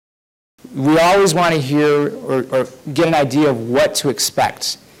we always want to hear or get an idea of what to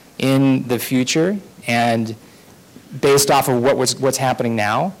expect in the future, and based off of what's happening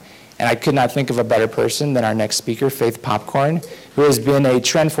now. And I could not think of a better person than our next speaker, Faith Popcorn, who has been a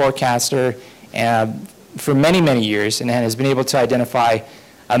trend forecaster for many, many years and has been able to identify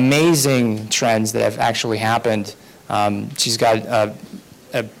amazing trends that have actually happened. She's got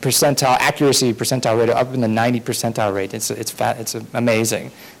a percentile accuracy percentile rate up in the 90 percentile rate. It's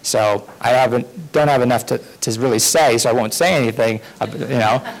amazing. So I don't have enough to really say, so I won't say anything.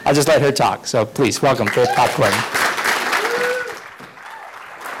 I'll just let her talk. So please welcome Faith Popcorn.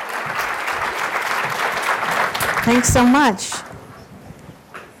 Thanks so much.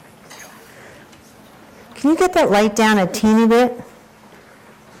 Can you get that light down a teeny bit?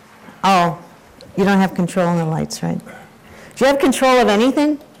 Oh, you don't have control on the lights, right? Do you have control of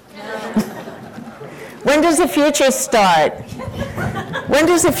anything? No. When does the future start? When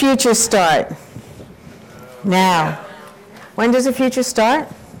does the future start? Now. When does the future start?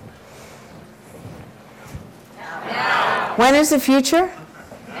 Now. When is the future?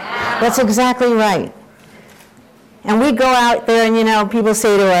 Now. That's exactly right. And we go out there and, people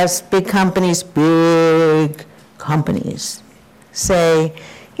say to us, big companies say,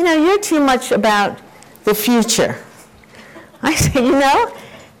 you're too much about the future. I say, that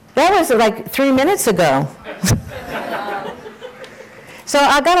was like 3 minutes ago. So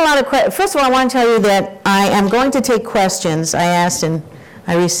I got a lot of questions. First of all, I want to tell you that I am going to take questions I asked and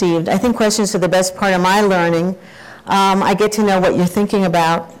I received. I think questions are the best part of my learning. I get to know what you're thinking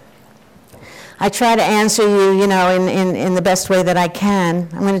about. I try to answer you, in the best way that I can.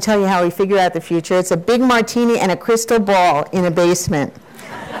 I'm going to tell you how we figure out the future. It's a big martini and a crystal ball in a basement.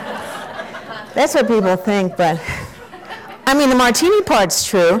 That's what people think, but the martini part's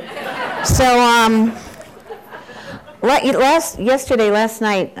true. So last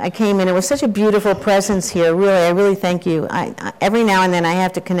night I came in. It was such a beautiful presence here. Really, I really thank you. Every now and then I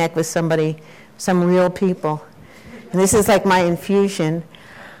have to connect with somebody, some real people. And this is like my infusion.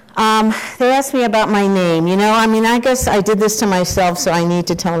 They asked me about my name. I guess I did this to myself, so I need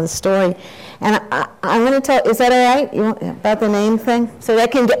to tell the story. And I'm going to tell, is that all right? About the name thing? So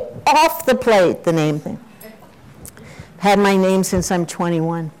that can get off the plate, the name thing. Had my name since I'm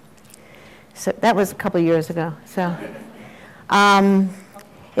 21. So that was a couple years ago. So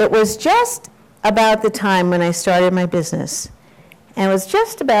it was just about the time when I started my business. And it was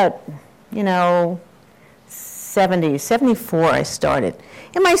just about, 74 I started.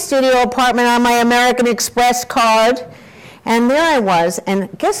 In my studio apartment on my American Express card. And there I was, and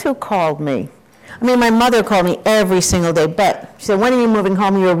guess who called me? My mother called me every single day, but she said, when are you moving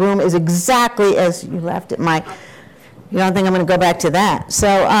home? Your room is exactly as you left it. You don't think I'm going to go back to that. So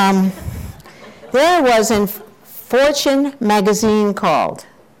there I was, and Fortune magazine called.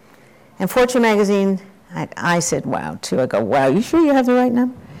 And Fortune magazine, I said, wow, too. I go, wow, you sure you have the right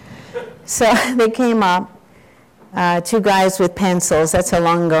number? So they came up. Two guys with pencils. That's how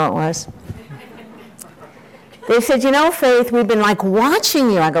long ago it was. They said, Faith, we've been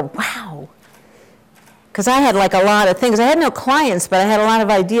watching you. I go, wow. Because I had a lot of things. I had no clients, but I had a lot of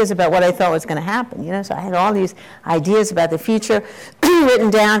ideas about what I thought was going to happen. So I had all these ideas about the future written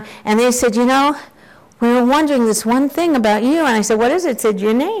down. And they said, we were wondering this one thing about you. And I said, what is it? They said,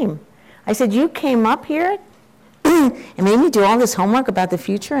 your name. I said, you came up here and made me do all this homework about the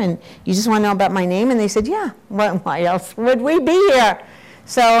future, and you just want to know about my name? And they said, yeah, why else would we be here?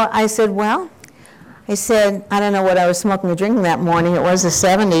 So I said, I don't know what I was smoking or drinking that morning. It was the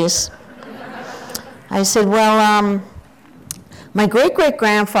 70s. I said, my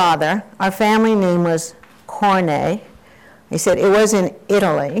great-great-grandfather, our family name was Cornet. I said, it was in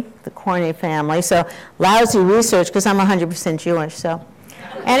Italy, the Cornet family, so lousy research because I'm 100% Jewish, so.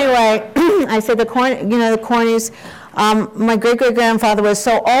 Anyway, I said the Corneys, my great-great-grandfather was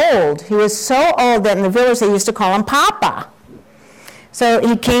so old. He was so old that in the village they used to call him Papa. So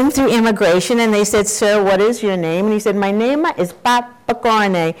he came through immigration, and they said, sir, what is your name? And he said, my name is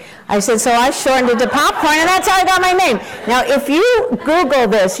Popcorn. I said, so I shortened it to Popcorn, and that's how I got my name. Now, if you Google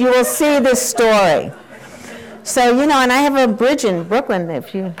this, you will see this story. So, and I have a bridge in Brooklyn,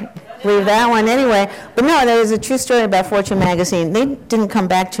 if you believe that one anyway. But no, there was a true story about Fortune magazine. They didn't come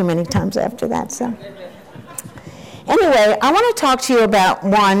back too many times after that, so. Anyway, I want to talk to you about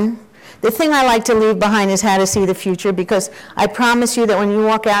the thing I like to leave behind is how to see the future, because I promise you that when you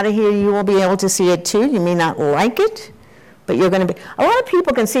walk out of here, you will be able to see it too. You may not like it, but you're going to be. A lot of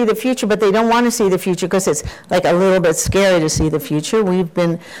people can see the future, but they don't want to see the future because it's a little bit scary to see the future. We've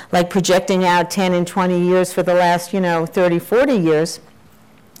been projecting out 10 and 20 years for the last, 30, 40 years.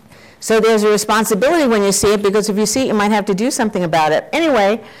 So there's a responsibility when you see it, because if you see it, you might have to do something about it.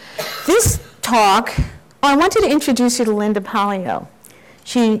 Anyway, This talk, I wanted to introduce you to Linda Pollio.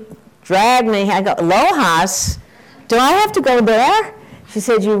 She dragged me. I go, LOHAS? Do I have to go there? She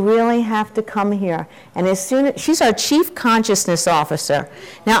said, you really have to come here. And as soon as, she's our Chief Consciousness Officer.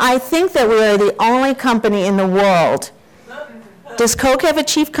 Now, I think that we are the only company in the world. Does Coke have a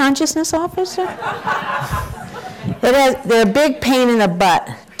Chief Consciousness Officer? They're a big pain in the butt.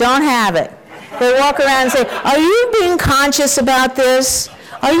 Don't have it. They walk around and say, are you being conscious about this?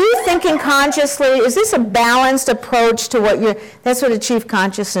 Are you thinking consciously? Is this a balanced approach to what you're... That's what a Chief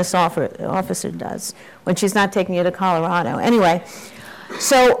Consciousness Officer does when she's not taking you to Colorado. Anyway,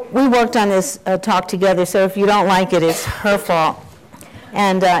 so we worked on this talk together, so if you don't like it, it's her fault.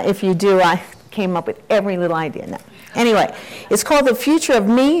 And if you do, I came up with every little idea. No. Anyway, it's called The Future of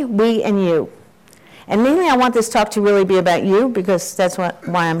Me, We, and You. And mainly I want this talk to really be about you, because that's why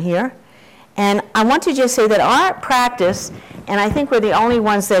I'm here. And I want to just say that our practice, and I think we're the only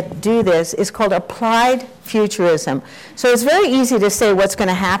ones that do this, is called applied futurism. So it's very easy to say what's going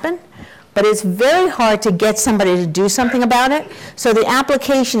to happen, but it's very hard to get somebody to do something about it. So the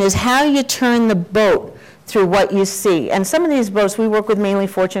application is how you turn the boat through what you see. And some of these boats, we work with mainly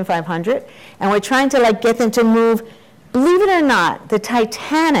Fortune 500, and we're trying to get them to move. Believe it or not, the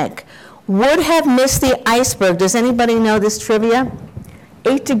Titanic would have missed the iceberg. Does anybody know this trivia?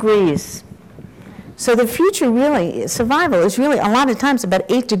 8 degrees. So the future really, survival is really a lot of times about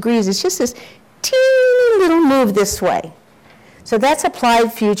 8 degrees. It's just this teeny little move this way. So that's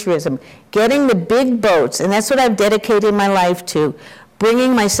applied futurism, getting the big boats, and that's what I've dedicated my life to,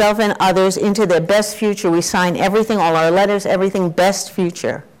 bringing myself and others into their best future. We sign everything, all our letters, everything, best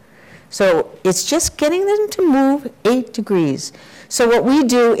future. So it's just getting them to move 8 degrees. So what we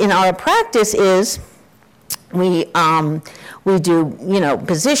do in our practice is we do,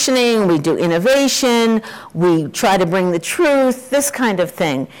 positioning, we do innovation, we try to bring the truth, this kind of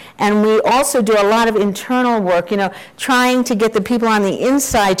thing. And we also do a lot of internal work, trying to get the people on the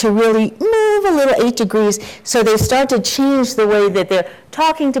inside to really move a little 8 degrees so they start to change the way that they're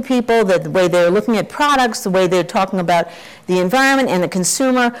talking to people, the way they're looking at products, the way they're talking about the environment and the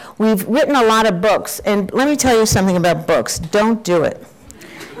consumer. We've written a lot of books, and let me tell you something about books. Don't do it.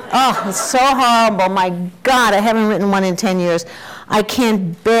 Oh, it's so horrible. My God, I haven't written one in 10 years. I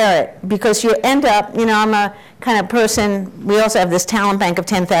can't bear it because you end up, I'm a kind of person, we also have this talent bank of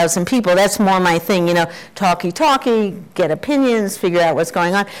 10,000 people. That's more my thing, talky, get opinions, figure out what's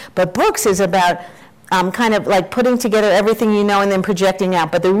going on. But books is about kind of like putting together everything you know and then projecting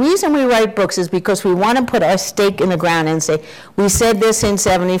out. But the reason we write books is because we want to put our stake in the ground and say, we said this in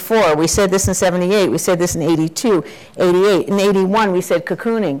 74, we said this in 78, we said this in 82, 88, in 81 we said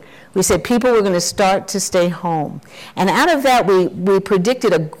cocooning. We said people were going to start to stay home. And out of that we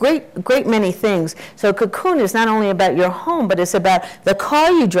predicted a great many things. So cocoon is not only about your home, but it's about the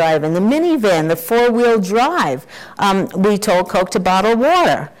car you drive in, the minivan, the four-wheel drive. We told Coke to bottle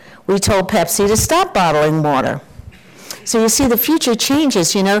water. We told Pepsi to stop bottling water. So you see the future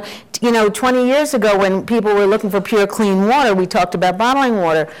changes, 20 years ago when people were looking for pure clean water, we talked about bottling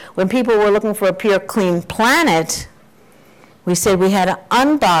water. When people were looking for a pure clean planet, we said we had to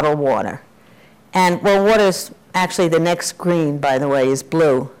unbottle water. And water's actually the next green, by the way, is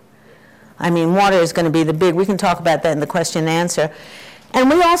blue. Water is going to be the big, we can talk about that in the question and answer. And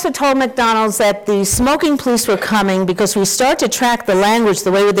we also told McDonald's that the smoking police were coming because we start to track the language,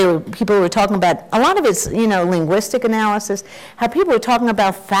 the way people were talking about, a lot of it's, linguistic analysis, how people were talking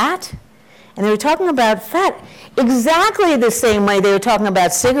about fat. And they were talking about fat exactly the same way they were talking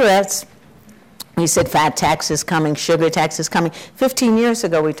about cigarettes. We said fat tax is coming, sugar tax is coming. 15 years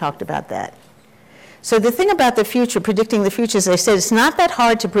ago we talked about that. So the thing about the future, predicting the future, as I said, it's not that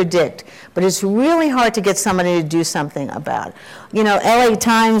hard to predict, but it's really hard to get somebody to do something about. LA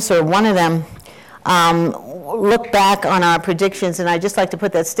Times, or one of them, looked back on our predictions, and I'd just like to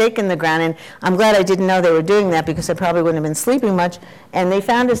put that stake in the ground, and I'm glad I didn't know they were doing that because I probably wouldn't have been sleeping much, and they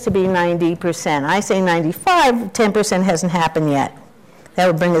found us to be 90%. I say 95, 10% hasn't happened yet. That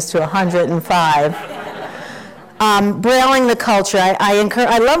would bring us to 105. Brailing the culture.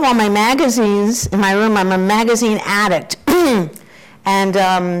 I love all my magazines in my room. I'm a magazine addict. And,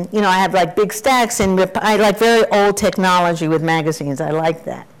 I have big stacks, and I like very old technology with magazines. I like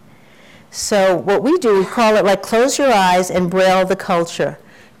that. So what we do, we call it close your eyes and braille the culture.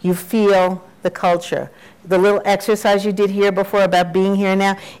 You feel the culture. The little exercise you did here before about being here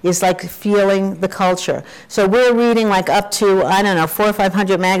now is like feeling the culture. So we're reading up to, 400 or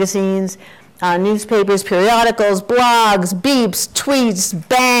 500 magazines, newspapers, periodicals, blogs, beeps, tweets,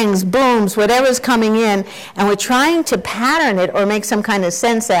 bangs, booms, whatever's coming in, and we're trying to pattern it or make some kind of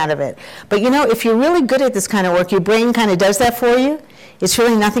sense out of it. But if you're really good at this kind of work, your brain kind of does that for you. It's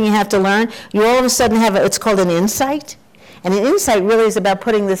really nothing you have to learn. You all of a sudden have, it's called an insight. And an insight really is about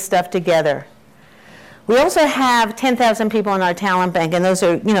putting this stuff together. We also have 10,000 people in our talent bank, and those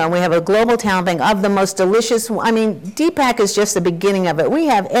are, we have a global talent bank of the most delicious. I mean, Deepak is just the beginning of it. We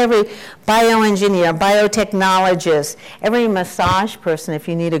have every bioengineer, biotechnologist, every massage person, if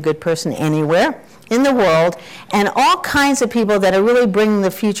you need a good person anywhere in the world, and all kinds of people that are really bringing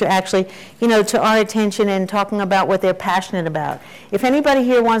the future actually, to our attention and talking about what they're passionate about. If anybody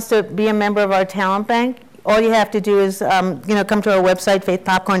here wants to be a member of our talent bank, all you have to do is, come to our website,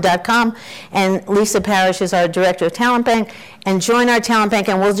 faithpopcorn.com, and Lisa Parrish is our director of Talent Bank, and join our Talent Bank,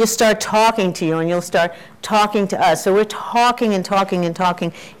 and we'll just start talking to you, and you'll start talking to us. So we're talking and talking and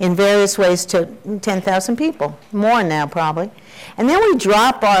talking in various ways to 10,000 people, more now probably. And then we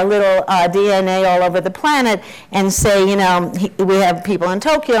drop our little DNA all over the planet and say, we have people in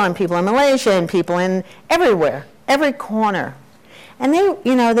Tokyo and people in Malaysia and people in everywhere, every corner. And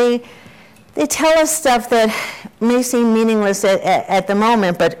they tell us stuff that may seem meaningless at the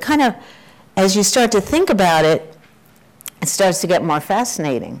moment, but kind of as you start to think about it, it starts to get more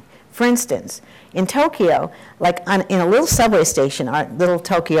fascinating. For instance, in Tokyo, in a little subway station, our little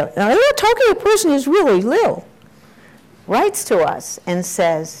Tokyo person who's really little, writes to us and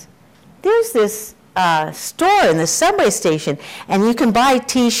says, there's this store in the subway station, and you can buy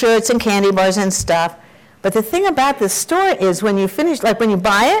T-shirts and candy bars and stuff, but the thing about this store is when you finish, when you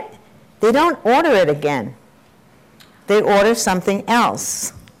buy it, they don't order it again. They order something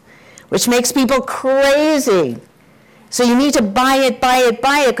else, which makes people crazy. So you need to buy it,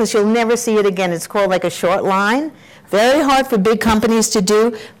 because you'll never see it again. It's called like a short line. Very hard for big companies to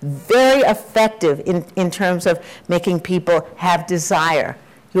do. Very effective in terms of making people have desire.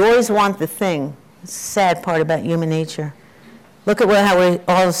 You always want the thing. It's the sad part about human nature. Look at how we're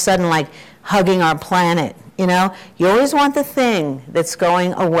all of a sudden hugging our planet. You always want the thing that's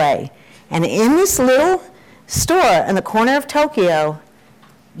going away. And in this little store in the corner of Tokyo,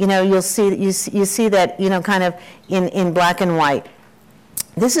 you see that, kind of in black and white.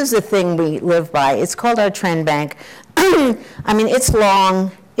 This is the thing we live by. It's called our trend bank. I mean, it's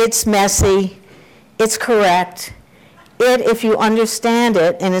long, it's messy, it's correct. If you understand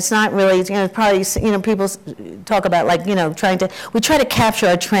it, and it's not really, probably, people talk about we try to capture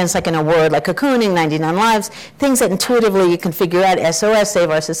our trends in a word, like cocooning, 99 lives, things that intuitively you can figure out. SOS,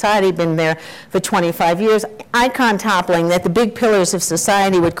 Save Our Society, been there for 25 years. Icon toppling, that the big pillars of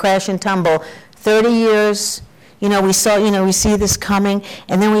society would crash and tumble. 30 years, we see this coming,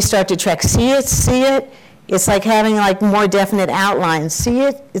 and then we start to track. See it. It's like having more definite outlines. See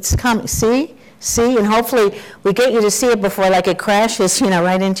it, it's coming, see, and hopefully we get you to see it before it crashes,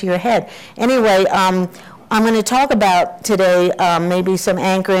 right into your head. Anyway, I'm going to talk about today maybe some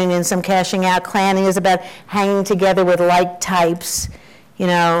anchoring and some cashing out. Clanning is about hanging together with like types.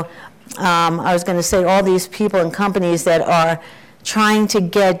 I was going to say all these people and companies that are trying to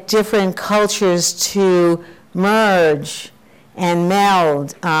get different cultures to merge and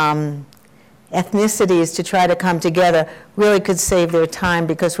meld, ethnicities to try to come together, really could save their time,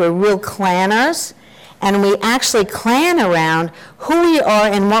 because we're real clanners, and we actually clan around who we are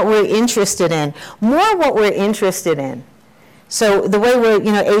and what we're interested in, more what we're interested in. So the way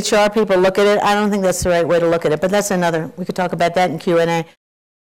HR people look at it, I don't think that's the right way to look at it, but that's we could talk about that in Q&A.